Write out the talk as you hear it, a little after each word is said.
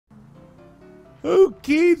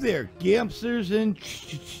Okay there, Gamsters and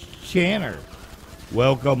Channers.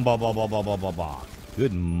 Welcome,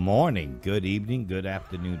 Good morning, good evening, good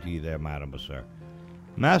afternoon to you there, Madam Sir.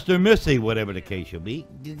 Master Missy, whatever the case you'll be.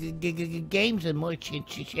 Games and more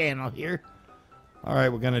channel here. All right,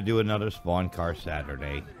 we're going to do another Spawn Car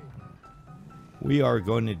Saturday. We are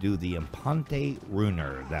going to do the Imponte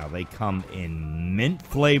Runier. Now, they come in mint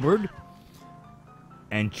flavored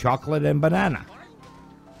and chocolate and banana.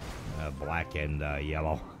 Black and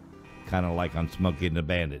yellow. Kind of like on Smokey and the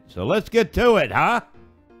Bandit. So let's get to it, huh?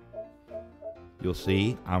 You'll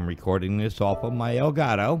see I'm recording this off of my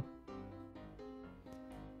Elgato.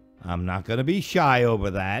 I'm not going to be shy over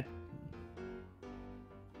that.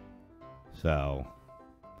 So.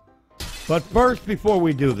 But first, before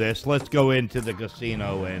we do this, let's go into the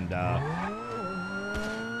casino and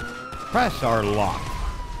press our luck.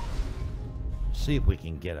 See if we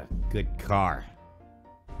can get a good car.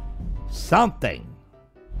 Something.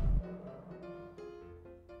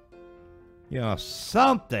 You know,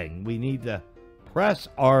 something. We need to press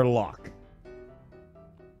our luck.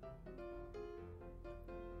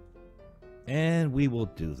 And we will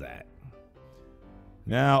do that.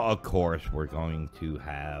 Now, of course, we're going to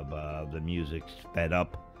have the music sped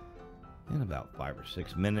up in about 5 or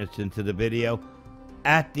 6 minutes into the video.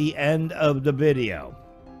 At the end of the video,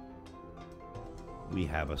 we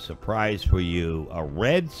have a surprise for you, a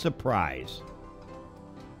red surprise.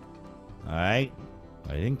 All right?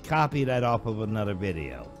 I didn't copy that off of another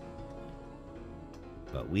video.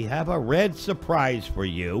 But we have a red surprise for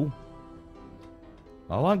you.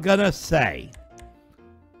 All I'm going to say,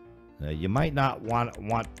 you might not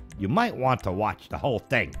you might want to watch the whole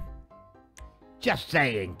thing. Just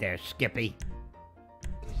saying there, Skippy.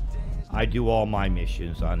 I do all my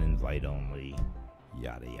missions on invite only.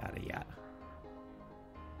 Yada, yada, yada.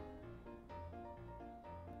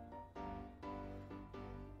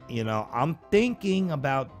 You know, I'm thinking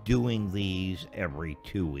about doing these every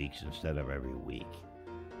 2 weeks instead of every week.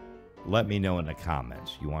 Let me know in the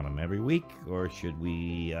comments. You want them every week, or should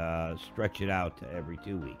we stretch it out to every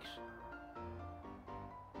 2 weeks?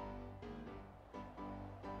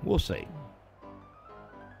 We'll see.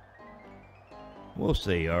 We'll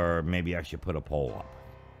see, or maybe I should put a poll up.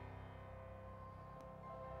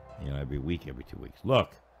 You know, every week, every 2 weeks.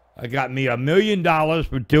 Look, I got me $1 million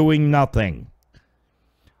for doing nothing.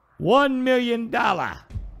 $1 million. Let's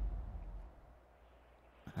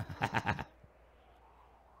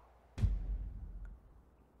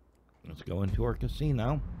go into our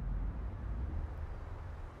casino.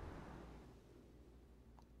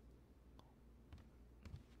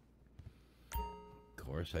 Of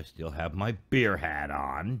course, I still have my beer hat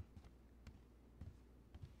on.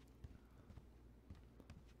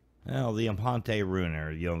 Well, the Imponte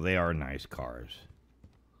Runier, you know, they are nice cars.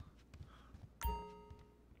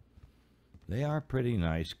 They are pretty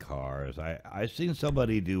nice cars. I've seen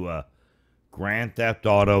somebody do a Grand Theft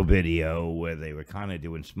Auto video where they were kind of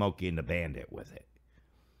doing Smokey and the Bandit with it.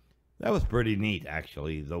 That was pretty neat,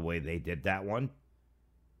 actually, the way they did that one.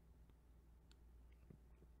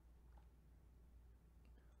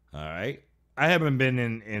 All right. I haven't been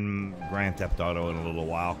in Grand Theft Auto in a little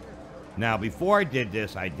while. Now, before I did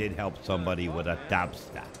this, I did help somebody with a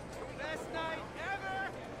dubstep.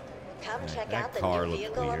 Come check out the new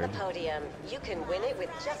vehicle on the podium. You can win it with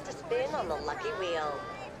just a spin on the lucky wheel.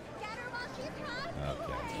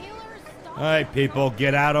 Okay. All right, people,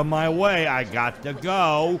 get out of my way. I got to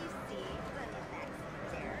go.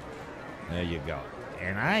 There you go.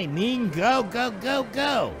 And I mean go, go, go,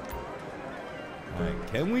 go. All right,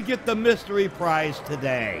 can we get the mystery prize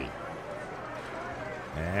today?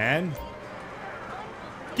 And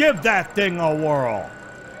give that thing a whirl.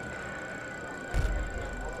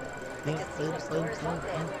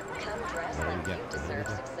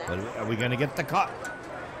 Are we going to get the car?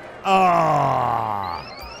 Ah!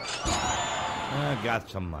 I got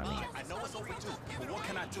some money.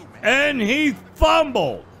 And he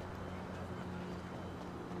fumbled.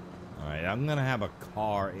 All right, I'm going to have a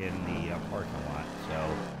car in the parking lot,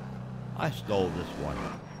 so I stole this one.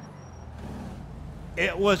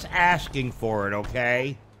 It was asking for it,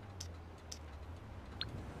 okay?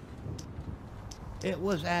 It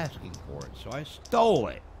was asking for it, so I stole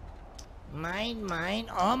it. Mine, mine,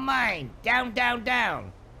 all mine. Down, down,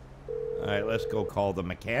 down. All right, let's go call the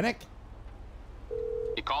mechanic.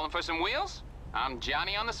 You calling for some wheels? I'm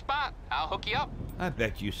Johnny on the spot. I'll hook you up. I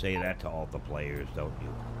bet you say that to all the players, don't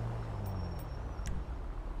you?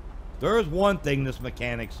 There's one thing this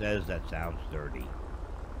mechanic says that sounds dirty.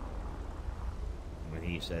 When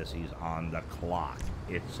he says he's on the clock,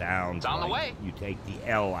 it sounds it's on like the way. You take the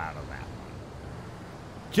L out of that one.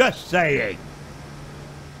 Just saying.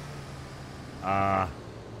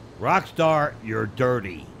 Rockstar, you're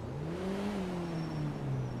dirty.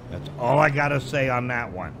 That's all I gotta say on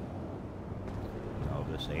that one. No,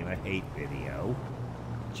 this ain't a hate video.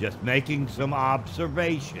 Just making some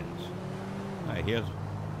observations. All right,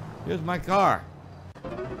 here's my car.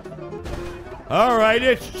 All right,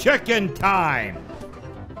 it's chicken time.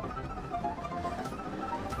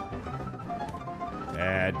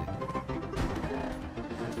 Bad.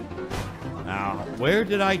 Now, where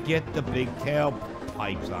did I get the big tail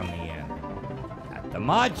pipes on the end? At the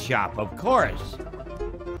mod shop, of course.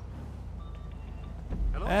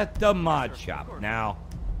 At the mod shop. Now,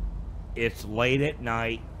 it's late at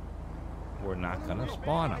night. We're not going to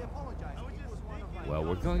spawn them. Well,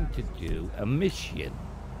 we're going to do a mission.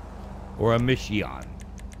 Or a mission.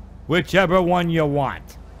 Whichever one you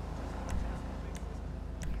want.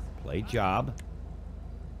 Play job.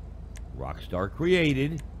 Rockstar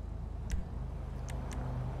created.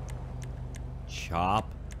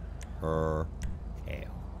 Chop her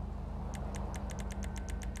tail.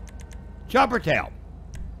 Chop her tail.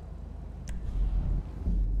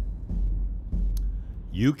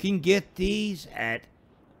 You can get these at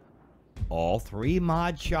all 3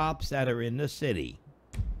 mod shops that are in the city.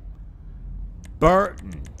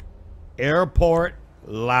 Burton, Airport,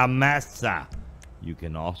 La Mesa. You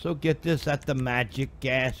can also get this at the Magic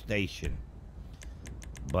gas station.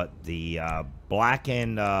 But the black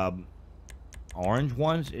and orange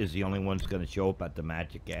ones is the only ones going to show up at the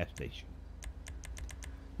Magic gas station.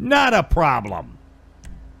 Not a problem.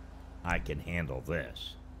 I can handle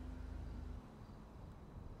this.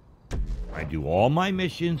 I do all my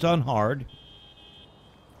missions on hard.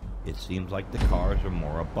 It seems like the cars are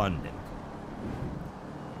more abundant.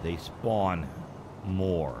 They spawn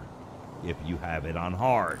more if you have it on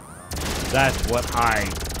hard. That's what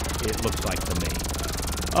it looks like to me.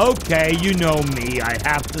 Okay, you know me. I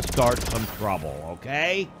have to start some trouble,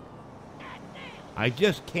 okay? I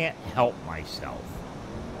just can't help myself.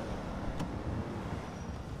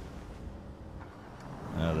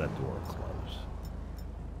 Oh, that door closed.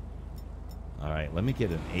 Alright, let me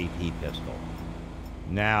get an AP pistol.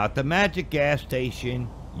 Now, at the Magic gas station,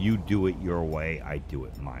 you do it your way, I do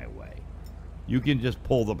it my way. You can just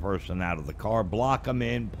pull the person out of the car, block them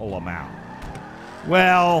in, pull them out.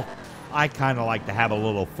 Well, I kind of like to have a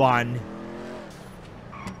little fun.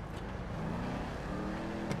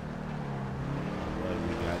 What do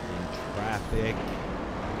we got in traffic?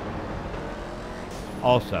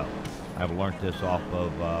 Also, I've learned this off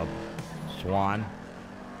of Swan.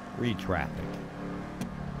 Read traffic.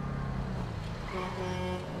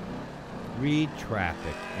 Read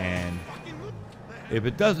traffic, and if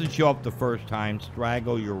it doesn't show up the first time,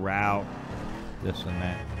 straggle your route, this and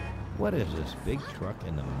that. What is this big truck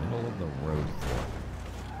in the middle of the road for?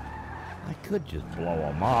 I could just blow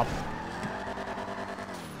him up.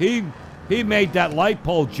 He made that light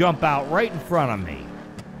pole jump out right in front of me.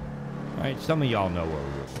 All right, some of y'all know where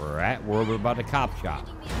we're at. We're over by the cop shop.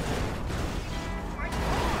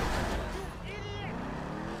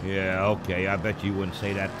 Yeah, okay, I bet you wouldn't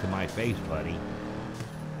say that to my face, buddy.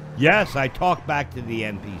 Yes, I talk back to the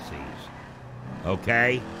NPCs.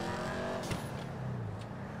 Okay?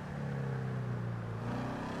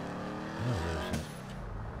 Oh, there's an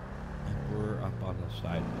emperor up on the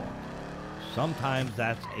sidewalk. Sometimes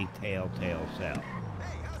that's a telltale cell.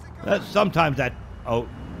 Sometimes that... Oh,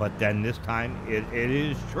 but then this time it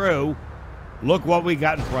is true. Look what we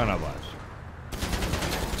got in front of us.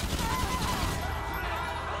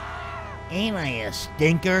 Ain't I a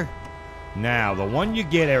stinker? Now, the one you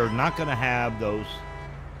get are not going to have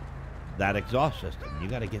that exhaust system. You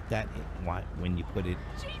got to get that when you put it,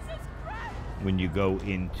 when you go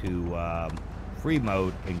into free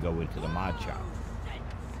mode and go into the mod shop.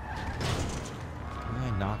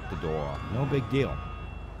 I knocked the door off. No big deal.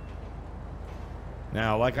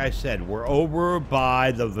 Now, like I said, we're over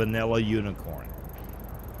by the Vanilla Unicorn.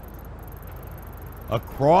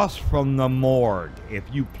 Across from the morgue. If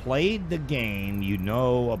you played the game, you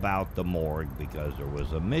know about the morgue because there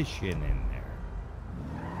was a mission in there.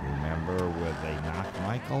 Remember where they knocked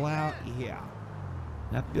Michael out? Yeah.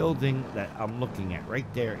 That building that I'm looking at right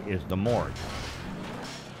there is the morgue.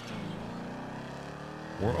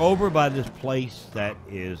 We're over by this place that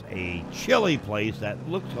is a chili place that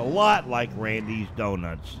looks a lot like Randy's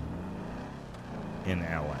Donuts in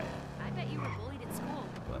LA. I bet you were bullied at school.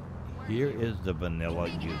 But here is the Vanilla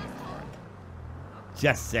Unicorn.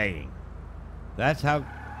 Just saying. That's how,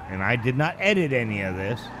 and I did not edit any of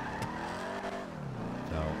this.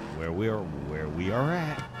 So where we are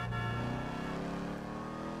at.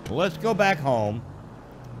 Well, let's go back home.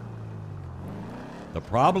 The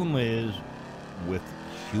problem is with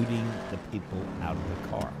shooting the people out of the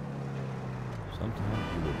car. Sometimes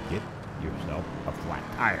you will get yourself a flat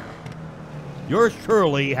tire. Yours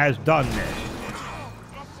truly has done this.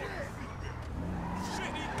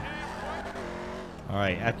 All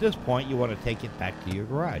right, at this point, you want to take it back to your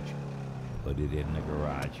garage. Put it in the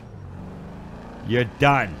garage. You're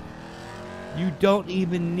done. You don't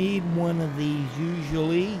even need one of these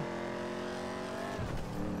usually.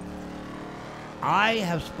 I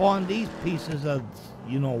have spawned these pieces of,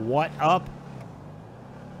 you know what, up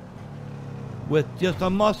with just a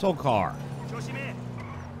muscle car.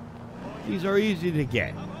 These are easy to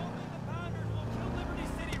get.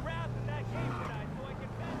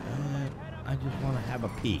 I just want to have a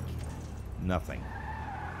peek. Nothing.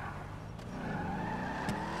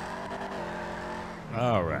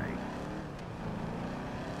 All right.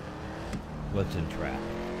 What's in traffic?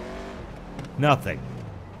 Nothing.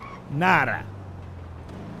 Nada.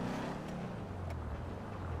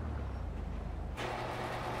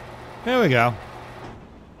 There we go.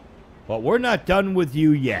 But we're not done with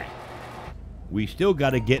you yet. We still got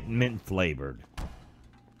to get mint flavored.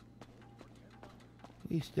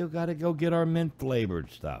 We still got to go get our mint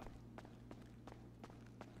flavored stuff.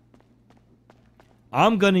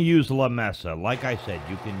 I'm going to use La Mesa. Like I said,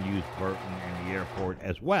 you can use Burton and the airport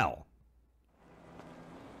as well.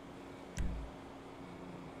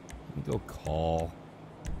 Let me go call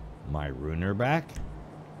my Runier back.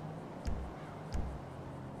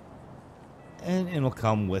 And it'll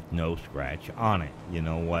come with no scratch on it. You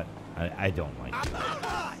know what? I don't like you.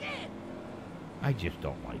 I just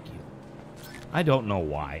don't like you. I don't know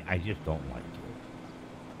why. I just don't like you.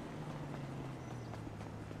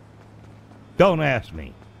 Don't ask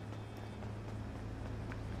me.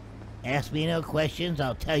 Ask me no questions,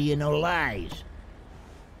 I'll tell you no lies.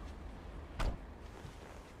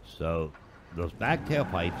 So, those back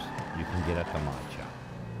tailpipes you can get at the mod shop.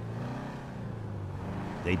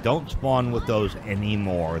 They don't spawn with those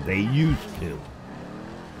anymore. They used to.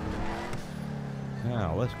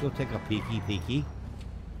 Now, let's go take a peeky.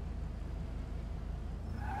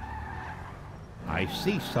 I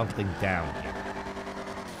see something down here.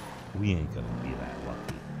 We ain't gonna be that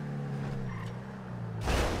lucky.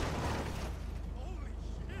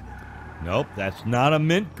 Nope, that's not a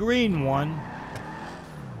mint green one.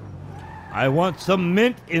 I want some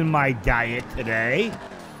mint in my diet today.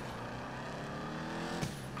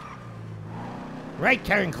 Right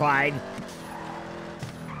turn, Clyde.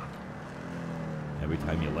 Every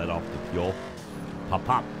time you let off the fuel, pop,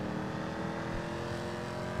 pop.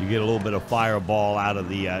 You get a little bit of fireball out of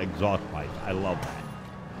the exhaust pipes. I love that.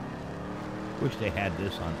 Wish they had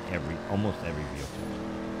this on almost every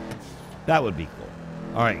vehicle. That would be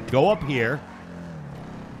cool. All right, go up here.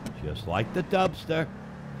 Just like the Dubster.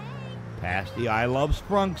 Past the I Love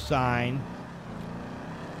Sprunk sign.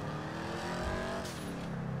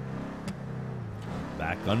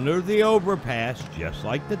 Back under the overpass, just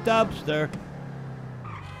like the Dubster.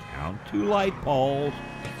 Count 2 light poles.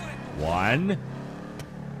 1,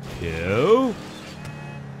 2.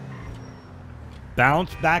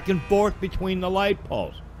 Bounce back and forth between the light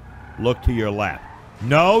poles. Look to your left.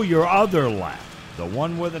 No, your other left. The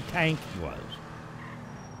one where the tank was.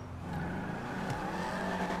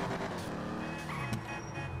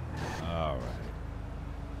 All right.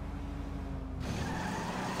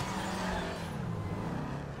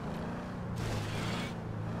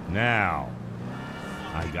 Now,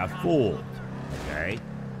 I got fooled, okay?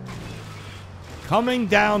 Coming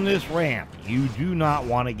down this ramp, you do not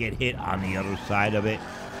want to get hit on the other side of it.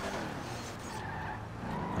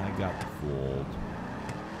 I got fooled.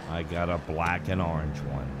 I got a black and orange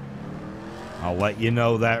one. I'll let you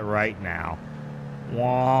know that right now.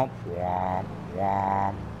 Womp, womp,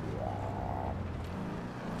 womp, womp.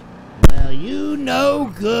 Well, you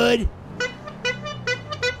know good.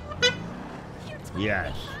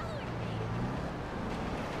 Yes.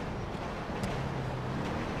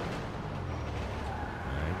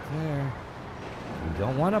 There. We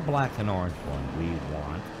don't want a black and orange one. We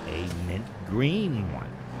want a mint green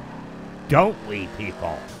one. Don't we,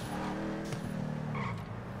 people?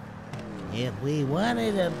 If we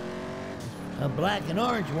wanted a black and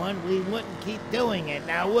orange one, we wouldn't keep doing it,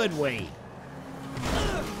 now would we?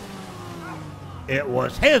 It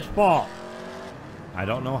was his fault. I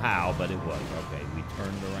don't know how, but it was. Okay, we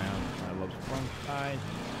turned around. I love front side.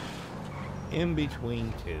 In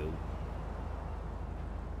between two.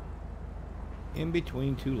 In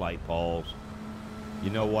between 2 light poles. You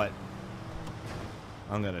know what?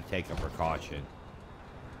 I'm going to take a precaution.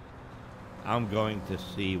 I'm going to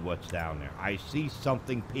see what's down there. I see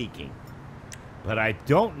something peeking, but I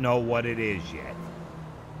don't know what it is yet.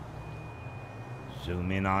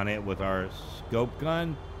 zoom in on it with our scope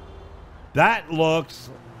gun. That looks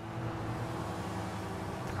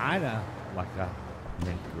kind of like a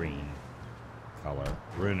mint green color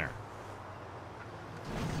Runier.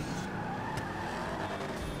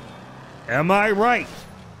 Am I right?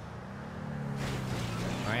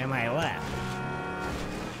 Or am I left?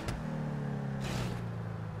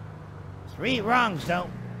 2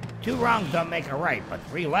 wrongs don't make a right, but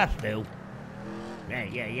 3 lefts do.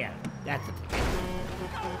 Yeah. That's it.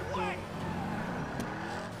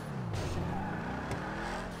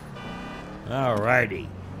 Alrighty.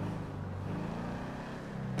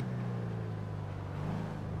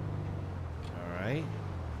 Alright.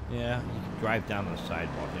 Yeah, you can drive down the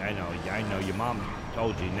sidewalk. I know. Your mom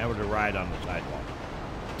told you never to ride on the sidewalk.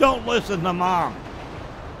 Don't listen to mom.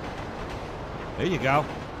 There you go.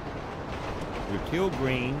 Your teal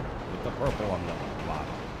green with the purple on the bottom.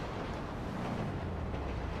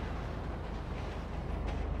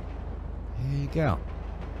 There you go.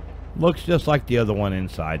 Looks just like the other one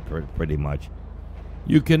inside, pretty much.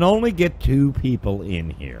 You can only get 2 people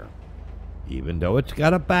in here. Even though it's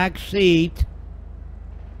got a back seat,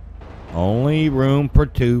 only room for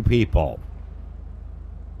 2 people.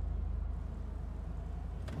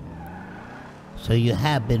 So you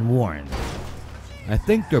have been warned. I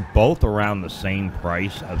think they're both around the same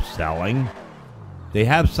price of selling. They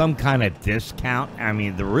have some kind of discount. I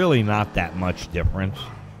mean, they're really not that much difference.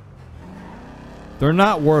 They're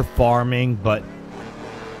not worth farming, but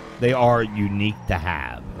they are unique to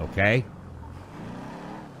have, okay?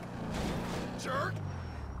 Jerk.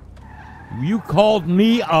 You called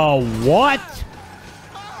me a what?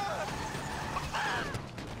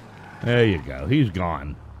 There you go. He's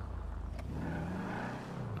gone.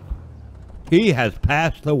 He has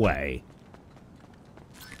passed away.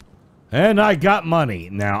 And I got money.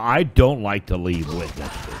 Now, I don't like to leave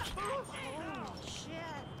witnesses.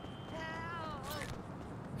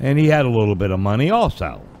 And he had a little bit of money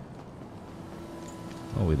also.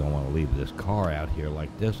 Oh, we don't want to leave this car out here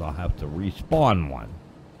like this. I'll have to respawn one.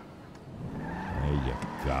 There you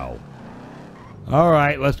go. All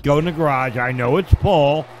right, let's go in the garage. I know it's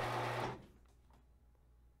full.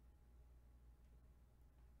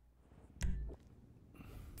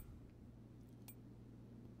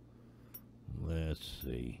 Let's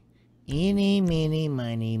see. Eeny, meeny,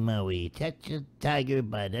 miny, moey. Touch a tiger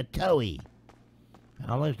by the toey.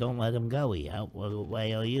 Dollars don't let him go-y. Out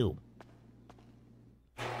way are you?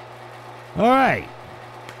 All right.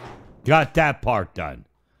 Got that part done.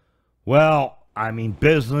 Well, I mean,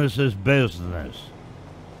 business is business.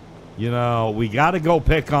 You know, we got to go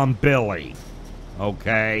pick on Billy.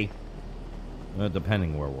 Okay?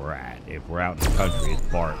 Depending where we're at. If we're out in the country, it's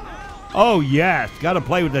Bart. Oh, yes. Got to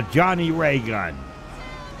play with the Johnny Ray gun.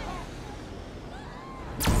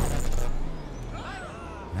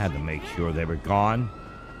 Had to make sure they were gone.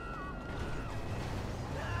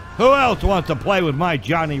 Who else wants to play with my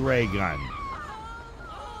Johnny Ray gun?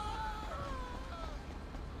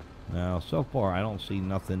 Now, so far, I don't see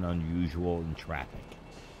nothing unusual in traffic.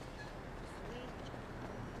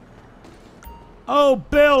 Oh,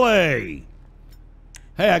 Billy!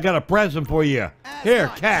 Hey, I got a present for you. Here,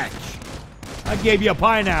 catch. I gave you a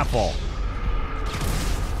pineapple.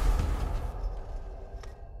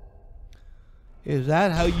 Is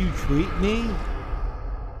that how you treat me?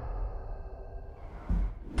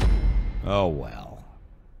 Oh, well.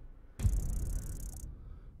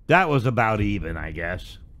 That was about even, I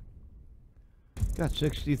guess. Got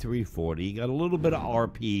 6340. Got a little bit of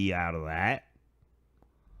RP out of that.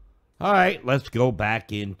 All right, let's go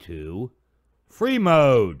back into free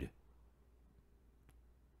mode.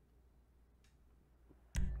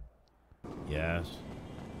 Yes.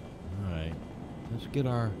 All right. Let's get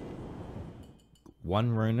our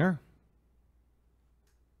one Runier.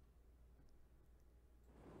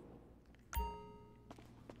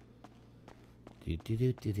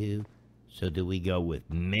 So do we go with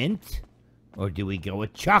mint or do we go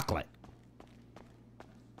with chocolate?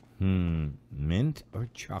 Mint or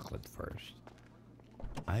chocolate first?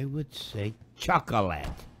 I would say chocolate.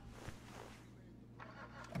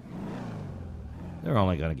 They're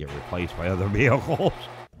only going to get replaced by other vehicles.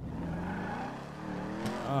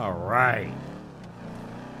 All right.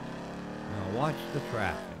 Now watch the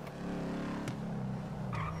traffic.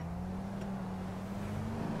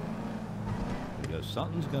 Because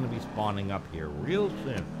something's going to be spawning up here real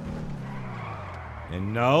soon.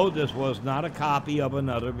 And no, this was not a copy of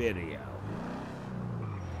another video.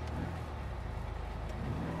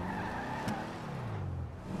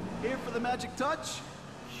 Here for the magic touch?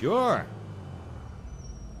 Sure.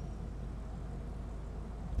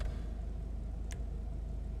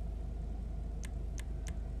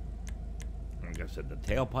 like I said, the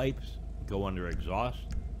tailpipes go under exhaust.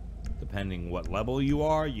 Depending what level you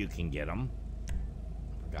are, you can get them.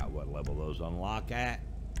 Forgot what level those unlock at.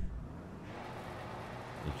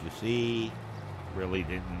 As you see, really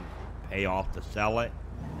didn't pay off to sell it.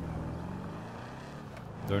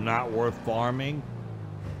 They're not worth farming.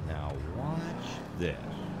 Now watch this.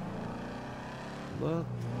 Look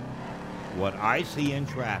what I see in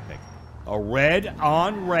traffic. A red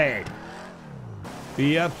on red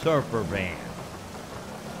BF surfer van.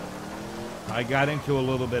 I got into a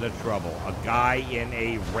little bit of trouble. A guy in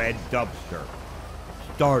a red dumpster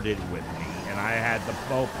started with me, and I had the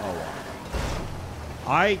popo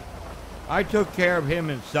on. I took care of him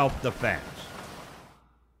in self-defense.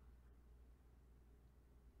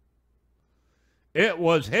 It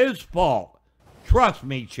was his fault. Trust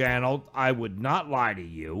me, channel, I would not lie to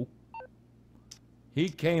you. He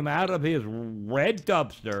came out of his red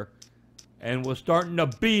dumpster and was starting to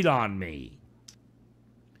beat on me.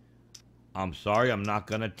 I'm sorry, I'm not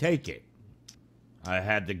going to take it. I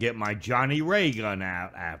had to get my Johnny Ray gun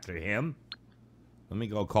out after him. Let me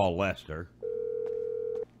go call Lester.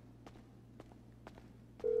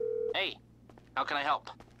 Hey, how can I help?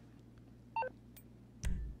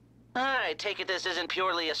 I take it this isn't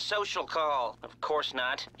purely a social call. Of course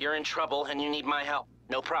not. You're in trouble and you need my help.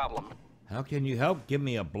 No problem. How can you help? Give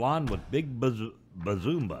me a blonde with big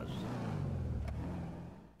bazoombas.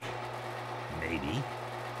 Maybe.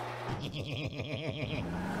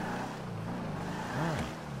 Alright.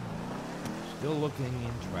 Still looking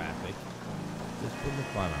in traffic. Just for the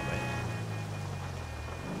fun of it.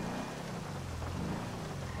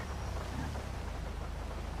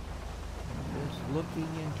 Just looking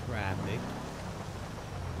in traffic.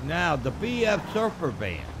 Now, the BF Surfer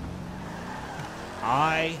van.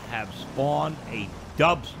 I have spawned a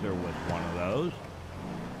dumpster with one of those.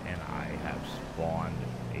 And I have spawned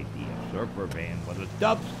a BF Surfer van with a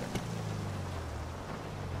dumpster.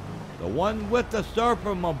 The one with the surfer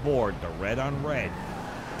aboard, the red on red.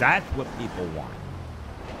 That's what people want.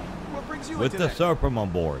 What brings you With into the that? surfer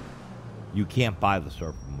aboard. You can't buy the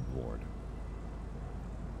surfer aboard.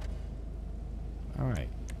 Alright.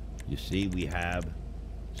 You see, we have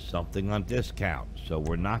something on discount. So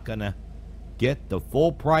we're not going to get the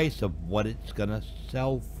full price of what it's going to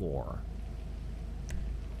sell for.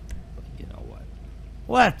 But you know what?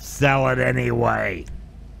 Let's sell it anyway.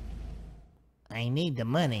 I need the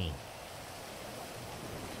money.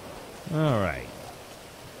 Alright.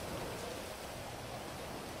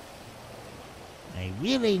 I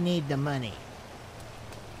really need the money.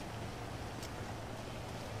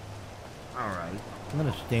 Alright. I'm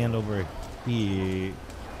going to stand over here.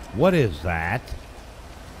 What is that?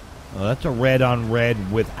 Oh, that's a red on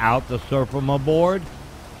red without the surfer aboard?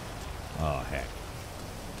 Oh, heck.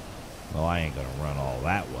 Well, I ain't going to run all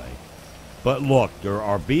that way. But look, there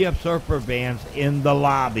are BF Surfer vans in the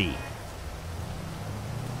lobby.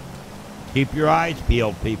 Keep your eyes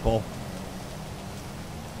peeled, people.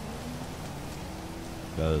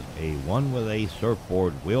 Because a one with a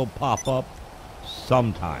surfboard will pop up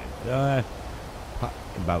sometimes.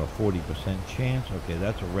 About a 40% chance. Okay,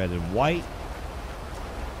 that's a red and white.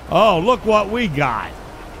 Oh, look what we got.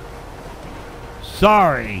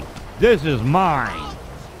 Sorry, this is mine.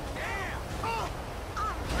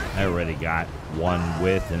 I already got one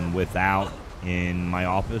with and without in my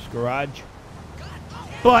office garage.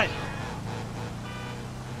 But,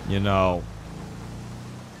 you know,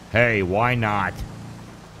 hey, why not?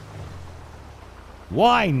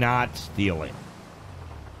 Why not steal it?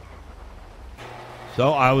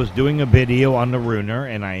 So I was doing a video on the Runier,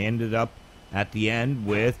 and I ended up at the end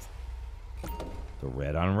with the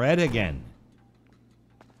red on red again.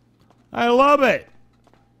 I love it.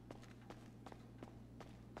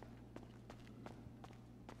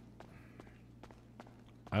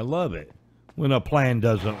 I love it when a plan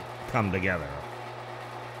doesn't come together.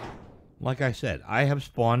 Like I said, I have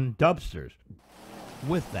spawned dumpsters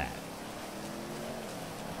with that.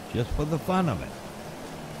 Just for the fun of it.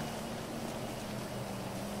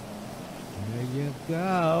 There you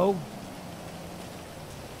go.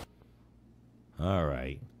 All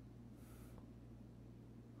right.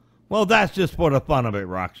 Well, that's just for the fun of it,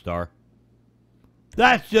 Rockstar.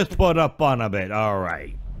 That's just for the fun of it. All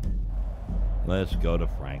right. Let's go to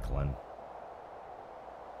Franklin.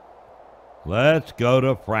 Let's go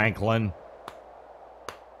to Franklin.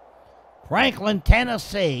 Franklin,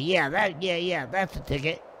 Tennessee. Yeah, that's a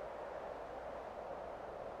ticket.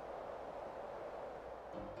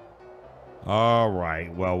 All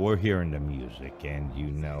right, well, we're hearing the music, and you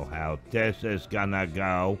know how this is gonna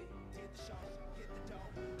go.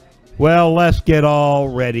 Well, let's get all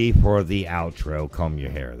ready for the outro. Comb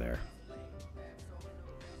your hair there.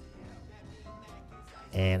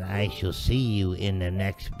 And I shall see you in the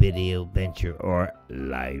next video venture or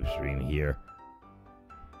live stream here.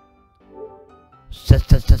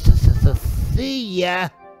 See ya!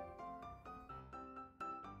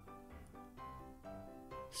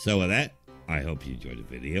 So with that, I hope you enjoyed the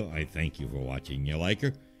video. I thank you for watching. You like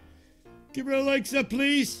her? Give her a likes up,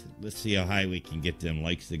 please. Let's see how high we can get them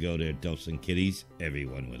likes to go there, Dulcin Kitties.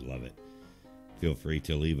 Everyone would love it. Feel free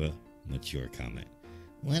to leave a mature comment.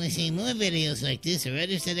 Want to see more videos like this or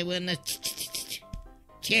others that are on the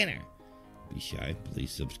channel? Be shy,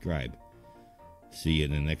 please subscribe. See you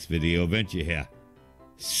in the next video adventure here.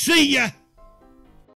 See ya!